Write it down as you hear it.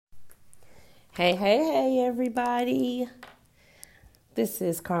Hey, everybody. This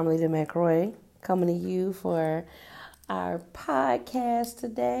is Carmelita McRoy coming to you for our podcast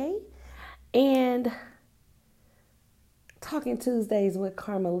today. And Talking Tuesdays with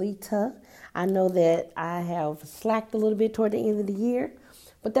Carmelita. I know that I have slacked a little bit toward the end of the year,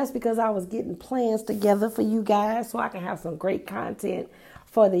 but that's because I was getting plans together for you guys so I can have some great content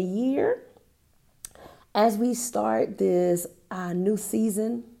for the year. As we start this new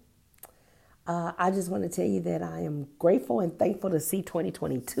season, I just want to tell you that I am grateful and thankful to see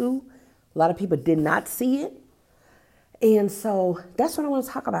 2022. A lot of people did not see it. And so that's what I want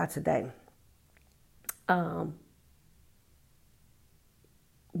to talk about today. What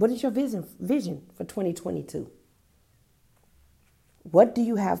is your vision for 2022? What do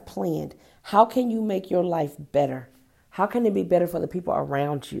you have planned? How can you make your life better? How can it be better for the people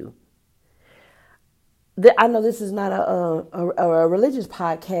around you? I know this is not a religious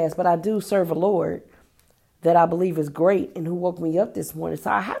podcast, but I do serve a Lord that I believe is great and who woke me up this morning. So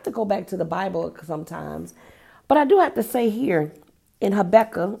I have to go back to the Bible sometimes. But I do have to say here in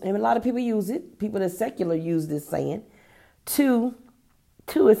Habakkuk, and a lot of people use it, people that secular use this saying, 2,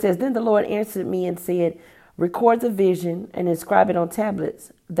 it says, "Then the Lord answered me and said, record the vision and inscribe it on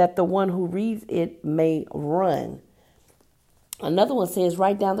tablets, that the one who reads it may run." Another one says,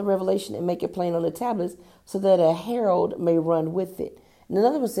 "Write down the revelation and make it plain on the tablets so that a herald may run with it." And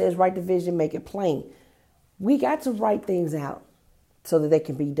another one says, "Write the vision, make it plain." We got to write things out so that they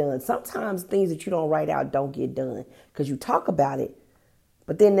can be done. Sometimes things that you don't write out don't get done because you talk about it.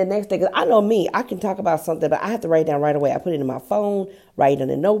 But then the next day, because I know me, I can talk about something, but I have to write it down right away. I put it in my phone, write it in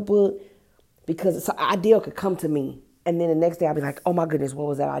a notebook, because an idea could come to me. And then the next day I'll be like, oh my goodness, what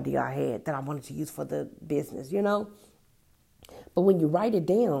was that idea I had that I wanted to use for the business, you know? But when you write it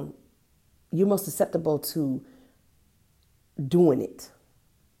down, you're most susceptible to doing it.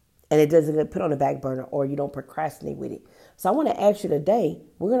 And it doesn't get put on the back burner or you don't procrastinate with it. So I want to ask you today,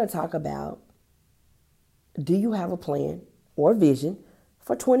 we're going to talk about, do you have a plan or vision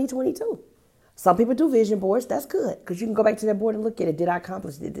for 2022? Some people do vision boards. That's good because you can go back to that board and look at it. Did I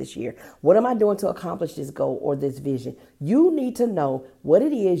accomplish it this year? What am I doing to accomplish this goal or this vision? You need to know what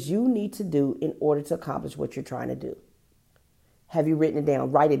it is you need to do in order to accomplish what you're trying to do. Have you written it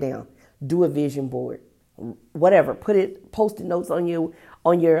down? Write it down. Do a vision board. Whatever. Post-it notes on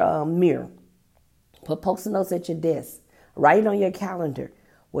your mirror. Put post-it notes at your desk. Write it on your calendar.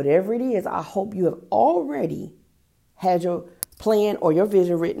 Whatever it is, I hope you have already had your plan or your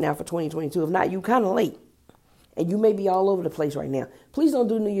vision written out for 2022. If not, you kind of late. And you may be all over the place right now. Please don't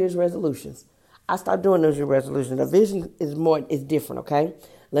do New Year's resolutions. I stopped doing New Year's resolutions. The vision is different, okay?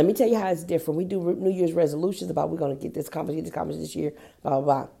 Let me tell you how it's different. We do New Year's resolutions about we're going to get this accomplished this year, blah, blah,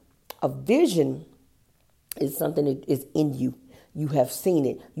 blah. A vision is something that is in you. You have seen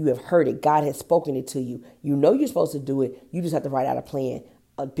it. You have heard it. God has spoken it to you. You know you're supposed to do it. You just have to write out a plan,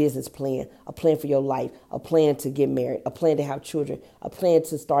 a business plan, a plan for your life, a plan to get married, a plan to have children, a plan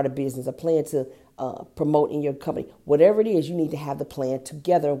to start a business, a plan to promote in your company. Whatever it is, you need to have the plan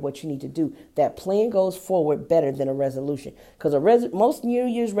together of what you need to do. That plan goes forward better than a resolution. Because most New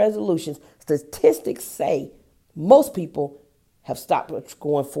Year's resolutions, statistics say most people have stopped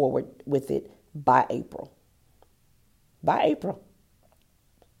going forward with it by April. By April.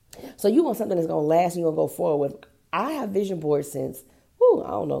 So you want something that's going to last and you're going to go forward with. I have vision boards since, I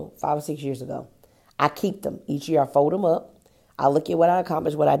don't know, 5 or 6 years ago. I keep them. Each year I fold them up. I look at what I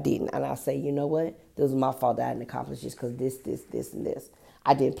accomplished, what I didn't, and I say, you know what? This was my fault that I didn't accomplish this because this, and this.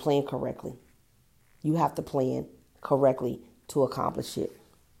 I didn't plan correctly. You have to plan correctly to accomplish it.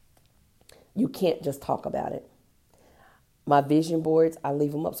 You can't just talk about it. My vision boards, I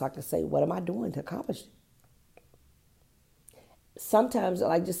leave them up so I can say, what am I doing to accomplish it? Sometimes,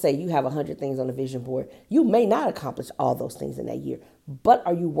 like just say you have 100 things on the vision board. You may not accomplish all those things in that year, but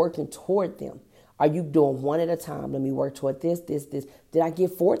are you working toward them? Are you doing one at a time? Let me work toward this. Did I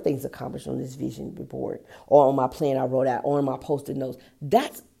get 4 things accomplished on this vision board or on my plan I wrote out or on my post-it notes?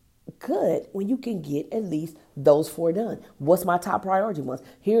 That's good when you can get at least those 4 done. What's my top priority ones?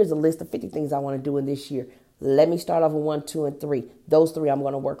 Here's a list of 50 things I want to do in this year. Let me start off with 1, 2, and 3. Those 3 I'm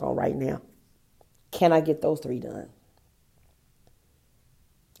going to work on right now. Can I get those 3 done?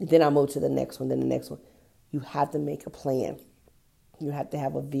 Then I move to the next one, then the next one. You have to make a plan. You have to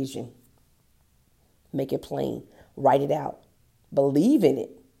have a vision. Make it plain. Write it out. Believe in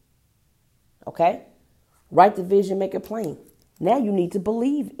it. Okay? Write the vision, make it plain. Now you need to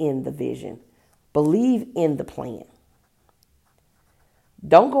believe in the vision. Believe in the plan.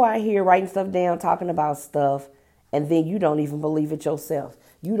 Don't go out here writing stuff down, talking about stuff, and then you don't even believe it yourself.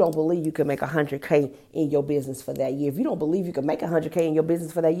 you don't believe you can make 100K in your business for that year. If you don't believe you can make 100K in your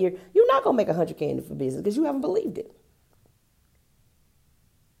business for that year, you're not going to make 100K in the business because you haven't believed it.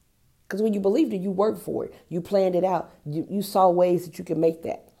 Because when you believed it, you worked for it. You planned it out. You saw ways that you can make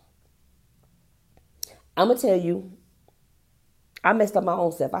that. I'm going to tell you, I messed up my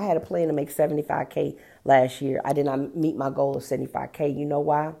own self. I had a plan to make 75K last year. I did not meet my goal of 75K. You know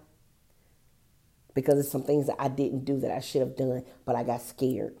why? Because of some things that I didn't do that I should have done, but I got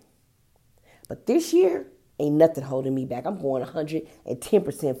scared. But this year, ain't nothing holding me back. I'm going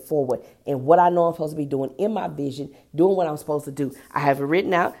 110% forward in what I know I'm supposed to be doing in my vision, doing what I'm supposed to do. I have it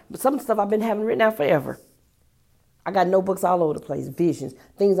written out, but some stuff I've been having written out forever. I got notebooks all over the place, visions,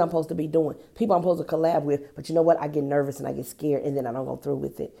 things I'm supposed to be doing, people I'm supposed to collab with. But you know what? I get nervous and I get scared and then I don't go through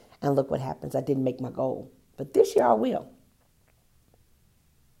with it. And look what happens. I didn't make my goal. But this year I will.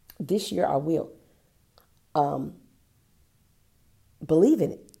 This year I will. Believe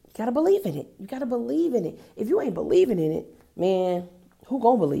in it. You got to believe in it. You got to believe in it. If you ain't believing in it, man, who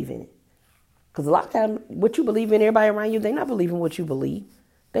gonna believe in it? Because a lot of times what you believe in, everybody around you, they not believing what you believe.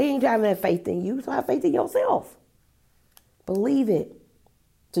 They ain't having that faith in you, so have faith in yourself. Believe it.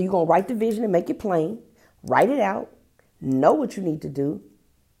 So you're going to write the vision and make it plain. Write it out. Know what you need to do.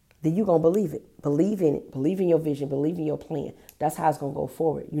 Then you're going to believe it. Believe in it. Believe in your vision. Believe in your plan. That's how it's going to go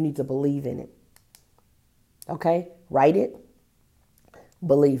forward. You need to believe in it. Okay? Write it.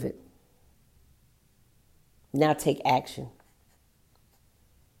 Believe it. Now take action.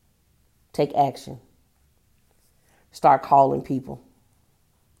 Take action. Start calling people.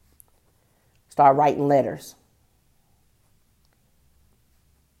 Start writing letters.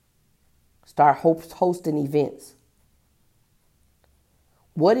 Start hosting events.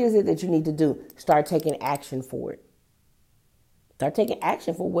 What is it that you need to do? Start taking action for it. Start taking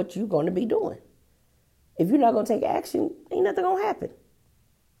action for what you're going to be doing. If you're not going to take action, ain't nothing going to happen.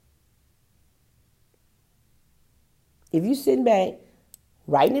 If you're sitting back,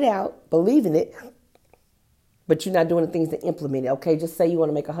 writing it out, believing it, but you're not doing the things to implement it. Okay, just say you want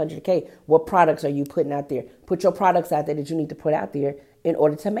to make 100K. What products are you putting out there? Put your products out there that you need to put out there in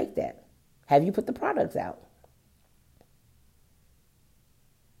order to make that. Have you put the products out?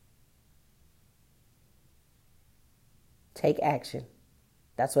 Take action.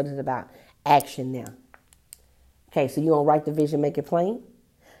 That's what it's about. Action now. Okay, so you're going to write the vision, make it plain.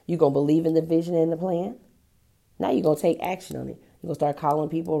 You're going to believe in the vision and the plan. Now you're going to take action on it. You're going to start calling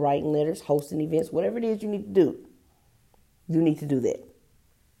people, writing letters, hosting events, whatever it is you need to do. You need to do that.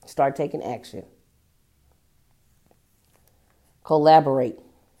 Start taking action. Collaborate.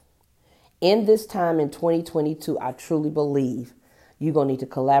 In this time in 2022, I truly believe you're going to need to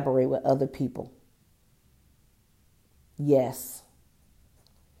collaborate with other people. Yes.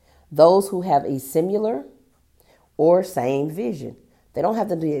 Those who have a similar or same vision. They don't have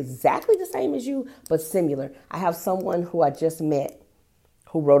to be exactly the same as you, but similar. I have someone who I just met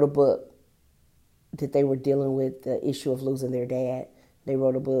who wrote a book that they were dealing with the issue of losing their dad. They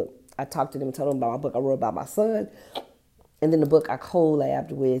wrote a book. I talked to them and told them about my book I wrote about my son. And then the book I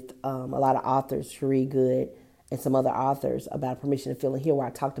collabed with a lot of authors, Cherie Good and some other authors about Permission to Feel and Heal, where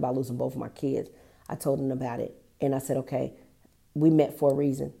I talked about losing both of my kids. I told them about it. And I said, okay, we met for a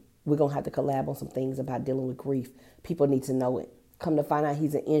reason. We're going to have to collab on some things about dealing with grief. People need to know it. Come to find out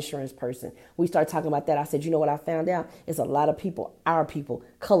he's an insurance person. We started talking about that. I said, you know what I found out? It's a lot of people, our people,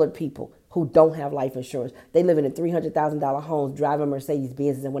 colored people, who don't have life insurance. They live in $300,000 homes, driving Mercedes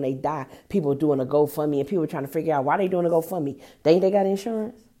Benzes, and when they die, people are doing a GoFundMe, and people are trying to figure out why they doing a GoFundMe. They got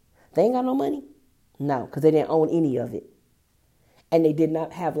insurance? They ain't got no money? No, because they didn't own any of it. And they did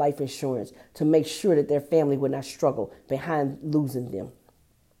not have life insurance to make sure that their family would not struggle behind losing them.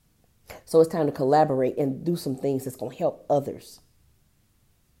 So it's time to collaborate and do some things that's going to help others.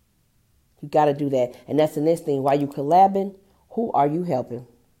 You got to do that. And that's the next thing. While you collabing, who are you helping?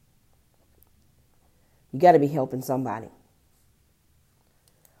 You got to be helping somebody.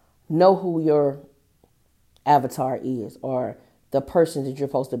 Know who your avatar is or the person that you're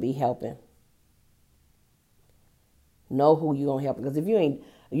supposed to be helping. Know who you're going to help. Because if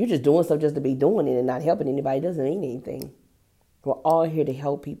you're just doing stuff just to be doing it and not helping anybody, it doesn't mean anything. We're all here to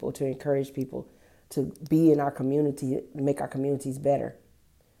help people, to encourage people, to be in our community, to make our communities better.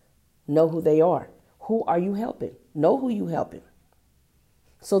 Know who they are. Who are you helping? Know who you helping.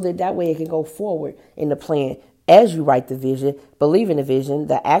 So that way it can go forward in the plan as you write the vision, believe in the vision,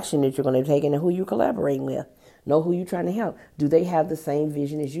 the action that you're going to take, and who you're collaborating with. Know who you're trying to help. Do they have the same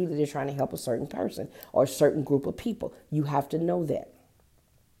vision as you that they're trying to help a certain person or a certain group of people? You have to know that.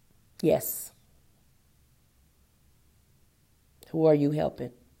 Yes. Who are you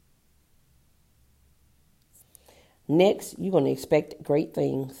helping? Next, you're going to expect great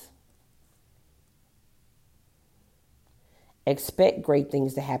things. Expect great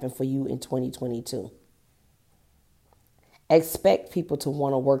things to happen for you in 2022. Expect people to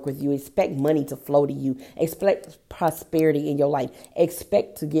want to work with you. Expect money to flow to you. Expect prosperity in your life.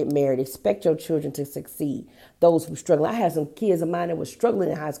 Expect to get married. Expect your children to succeed. Those who struggle. I had some kids of mine that were struggling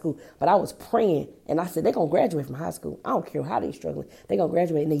in high school, but I was praying and I said, they're going to graduate from high school. I don't care how they're struggling. They're going to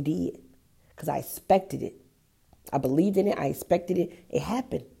graduate, and they did, because I expected it. I believed in it. I expected it. It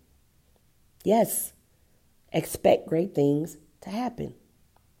happened. Yes. Expect great things to happen.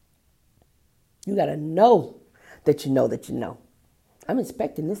 You got to know that you know that you know. I'm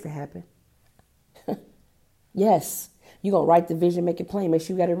expecting this to happen. Yes. You're going to write the vision, make it plain. Make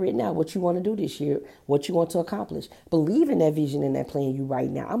sure you got it written out, what you want to do this year, what you want to accomplish. Believe in that vision and that plan you write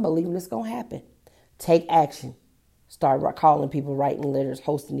now. I'm believing it's going to happen. Take action. Start calling people, writing letters,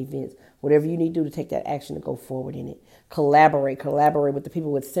 hosting events, whatever you need to do to take that action to go forward in it. Collaborate with the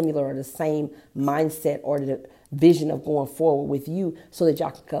people with similar or the same mindset or the vision of going forward with you, so that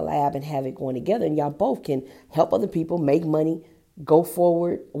y'all can collab and have it going together, and y'all both can help other people make money, go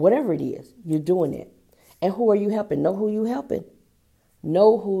forward, whatever it is. You're doing it. And who are you helping? Know who you're helping.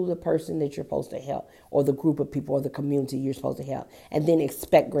 Know who the person that you're supposed to help, or the group of people or the community you're supposed to help. And then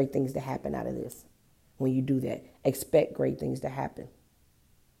expect great things to happen out of this. When you do that, expect great things to happen.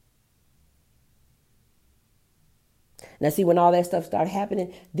 Now, see, when all that stuff starts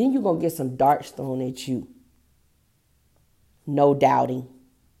happening, then you're going to get some darts thrown at you. No doubting.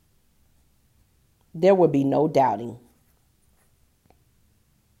 There will be no doubting.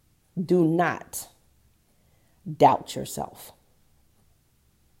 Do not doubt yourself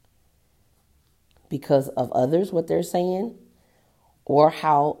because of others, what they're saying, or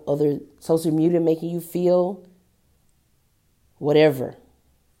how other social media making you feel, whatever.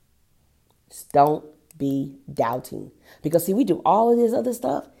 Just don't be doubting. Because see, we do all of this other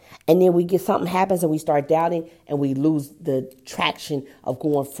stuff, and then we get something happens and we start doubting, and we lose the traction of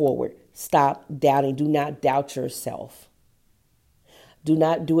going forward. Stop doubting. Do not doubt yourself. Do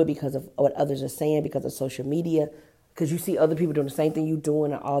not do it because of what others are saying, because of social media, because you see other people doing the same thing you're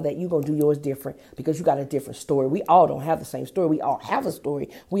doing and all that. You're going to do yours different because you got a different story. We all don't have the same story. We all have a story.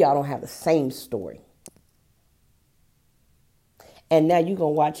 We all don't have the same story. And now you're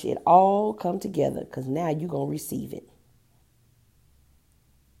going to watch it all come together, because now you're going to receive it.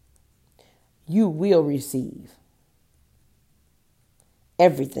 You will receive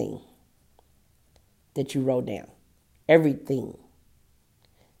everything that you wrote down, everything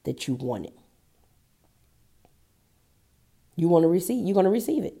that you wanted. You want to receive, you're going to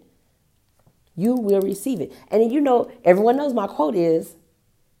receive it. You will receive it. And then, you know, everyone knows my quote is,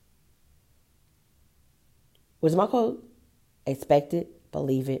 what's my quote? Expect it,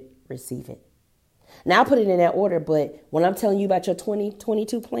 believe it, receive it. Now I put it in that order, but when I'm telling you about your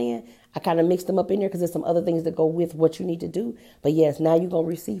 2022 plan, I kind of mixed them up in there because there's some other things that go with what you need to do. But yes, now you're going to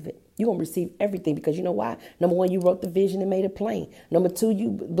receive it. You're going to receive everything, because you know why? Number one, you wrote the vision and made it plain. Number two, you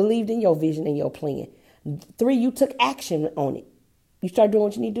believed in your vision and your plan. 3, you took action on it. You started doing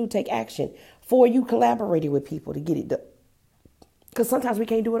what you need to do, take action. 4, you collaborated with people to get it done. Because sometimes we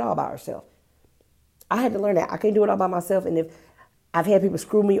can't do it all by ourselves. I had to learn that. I can't do it all by myself. And if I've had people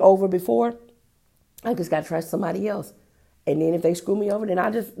screw me over before, I just got to trust somebody else. And then if they screw me over, then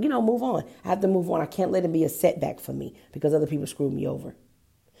I just, move on. I have to move on. I can't let it be a setback for me because other people screwed me over.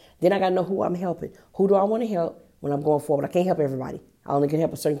 Then I got to know who I'm helping. Who do I want to help when I'm going forward? I can't help everybody. I only can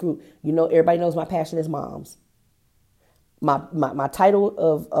help a certain group. Everybody knows my passion is moms. My title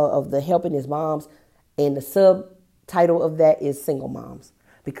of the helping is moms, and the subtitle of that is single moms.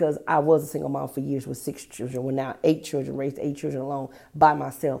 Because I was a single mom for years with 6 children. Well, now 8 children, raised 8 children alone by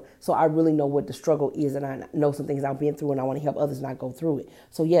myself. So I really know what the struggle is, and I know some things I've been through, and I want to help others not go through it.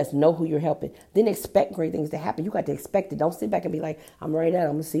 So yes, know who you're helping. Then expect great things to happen. You got to expect it. Don't sit back and be like, I'm ready I'm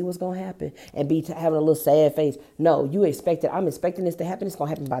going to see what's going to happen, and be having a little sad face. No, you expect it. I'm expecting this to happen. It's going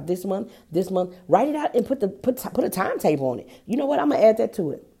to happen by this month. Write it out and put a timetable on it. You know what? I'm going to add that to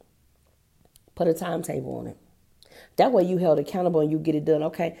it. Put a timetable on it. That way you held accountable and you get it done.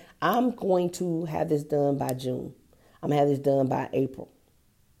 Okay, I'm going to have this done by June. I'm going to have this done by April.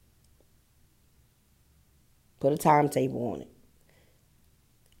 Put a timetable on it.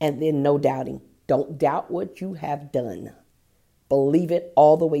 And then no doubting. Don't doubt what you have done. Believe it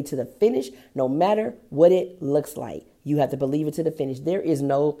all the way to the finish, no matter what it looks like. You have to believe it to the finish. There is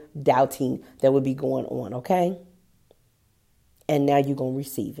no doubting that would be going on, okay? And now you're going to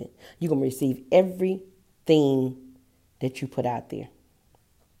receive it. You're going to receive everything that you put out there.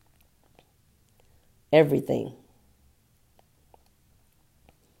 Everything.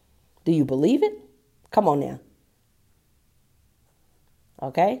 Do you believe it? Come on now.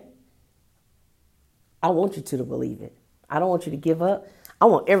 Okay? I want you to believe it. I don't want you to give up. I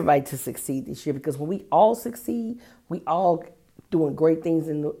want everybody to succeed this year, because when we all succeed, we all doing great things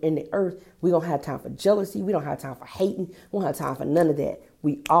in the earth. We don't have time for jealousy. We don't have time for hating. We don't have time for none of that.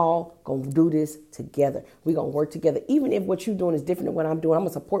 We all gonna do this together. We gonna work together. Even if what you're doing is different than what I'm doing, I'm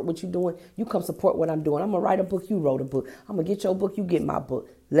gonna support what you're doing. You come support what I'm doing. I'm gonna write a book. You wrote a book. I'm gonna get your book. You get my book.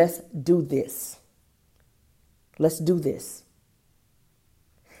 Let's do this. Let's do this.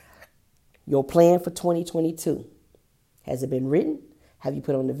 Your plan for 2022. Has it been written? Have you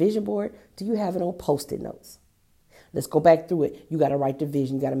put it on the vision board? Do you have it on Post-it notes? Let's go back through it. You got to write the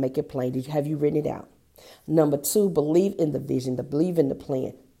vision. You got to make it plain. Have you written it out? Number 2, believe in the vision, believe in the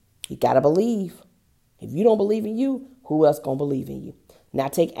plan. You got to believe. If you don't believe in you, who else going to believe in you? Now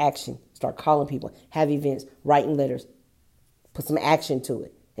take action. Start calling people. Have events. Writing letters. Put some action to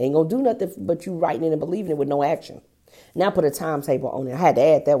it. It ain't going to do nothing but you writing it and believing it with no action. Now put a timetable on it. I had to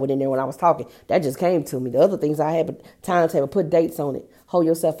add that one in there when I was talking. That just came to me. The other things I had, but timetable, put dates on it. Hold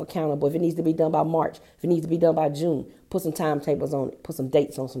yourself accountable. If it needs to be done by March, if it needs to be done by June, put some timetables on it. Put some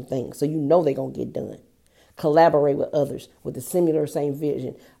dates on some things so you know they're going to get done. Collaborate with others with the similar same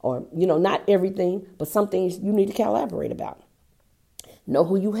vision, or, not everything, but some things you need to collaborate about. Know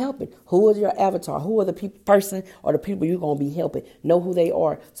who you helping. Who is your avatar? Who are the person or the people you're going to be helping? Know who they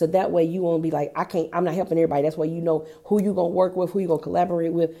are. So that way you won't be like, I'm not helping everybody. That's why you know who you're going to work with, who you're going to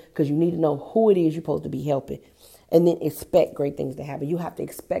collaborate with, because you need to know who it is you're supposed to be helping. And then expect great things to happen. You have to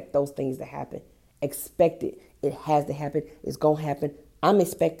expect those things to happen. Expect it. It has to happen. It's going to happen. I'm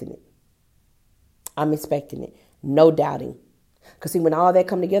expecting it. I'm expecting it. No doubting. Because see, when all that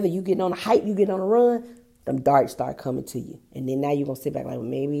come together, you get on a hype, you get on a run, them darts start coming to you. And then now you're going to sit back like, well,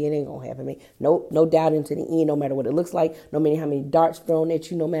 maybe it ain't going to happen. No doubting to the end, no matter what it looks like, no matter how many darts thrown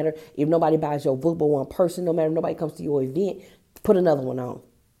at you, no matter if nobody buys your book but one person, no matter if nobody comes to your event, put another one on.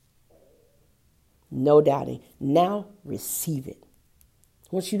 No doubting. Now receive it.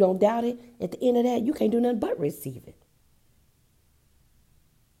 Once you don't doubt it, at the end of that, you can't do nothing but receive it.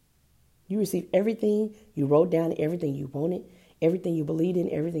 You receive everything you wrote down, everything you wanted, everything you believed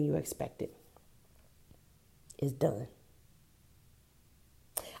in, everything you expected. It's done.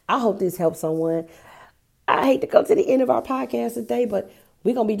 I hope this helps someone. I hate to go to the end of our podcast today, but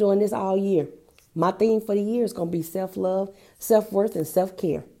we're going to be doing this all year. My theme for the year is going to be self-love, self-worth, and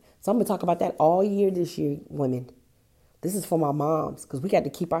self-care. So I'm going to talk about that all year this year, women. This is for my moms, because we got to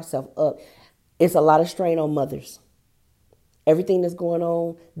keep ourselves up. It's a lot of strain on mothers. Everything that's going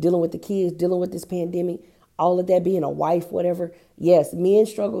on, dealing with the kids, dealing with this pandemic, all of that, being a wife, whatever. Yes, men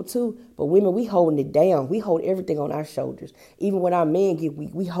struggle too, but women, we holding it down. We hold everything on our shoulders. Even when our man get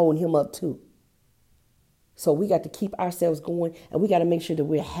weak, we holding him up too. So we got to keep ourselves going, and we got to make sure that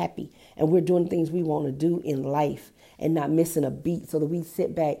we're happy and we're doing things we want to do in life and not missing a beat, so that we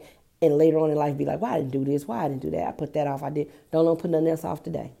sit back and later on in life be like, why I didn't do this? Why I didn't do that? I put that off. I did. Don't put nothing else off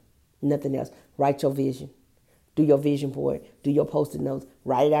today. Nothing else. Write your vision. Do your vision board. Do your Post-it notes.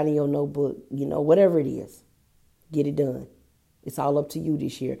 Write it out in your notebook. Whatever it is. Get it done. It's all up to you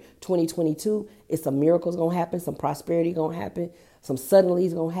this year. 2022, it's some miracles going to happen. Some prosperity going to happen. Some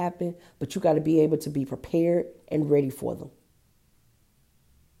suddenlies going to happen. But you got to be able to be prepared and ready for them.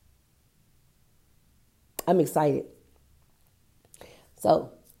 I'm excited.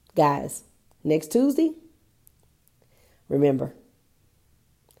 So, guys, next Tuesday, remember,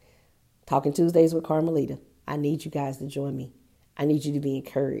 Talking Tuesdays with Carmelita. I need you guys to join me. I need you to be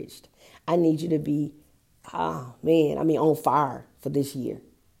encouraged. I need you to be, on fire for this year.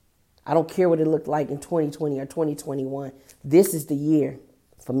 I don't care what it looked like in 2020 or 2021. This is the year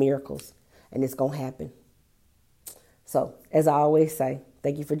for miracles, and it's going to happen. So, as I always say,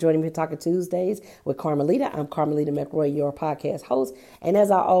 thank you for joining me for Talking Tuesdays with Carmelita. I'm Carmelita McRoy, your podcast host. And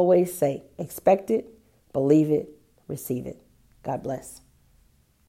as I always say, expect it, believe it, receive it. God bless.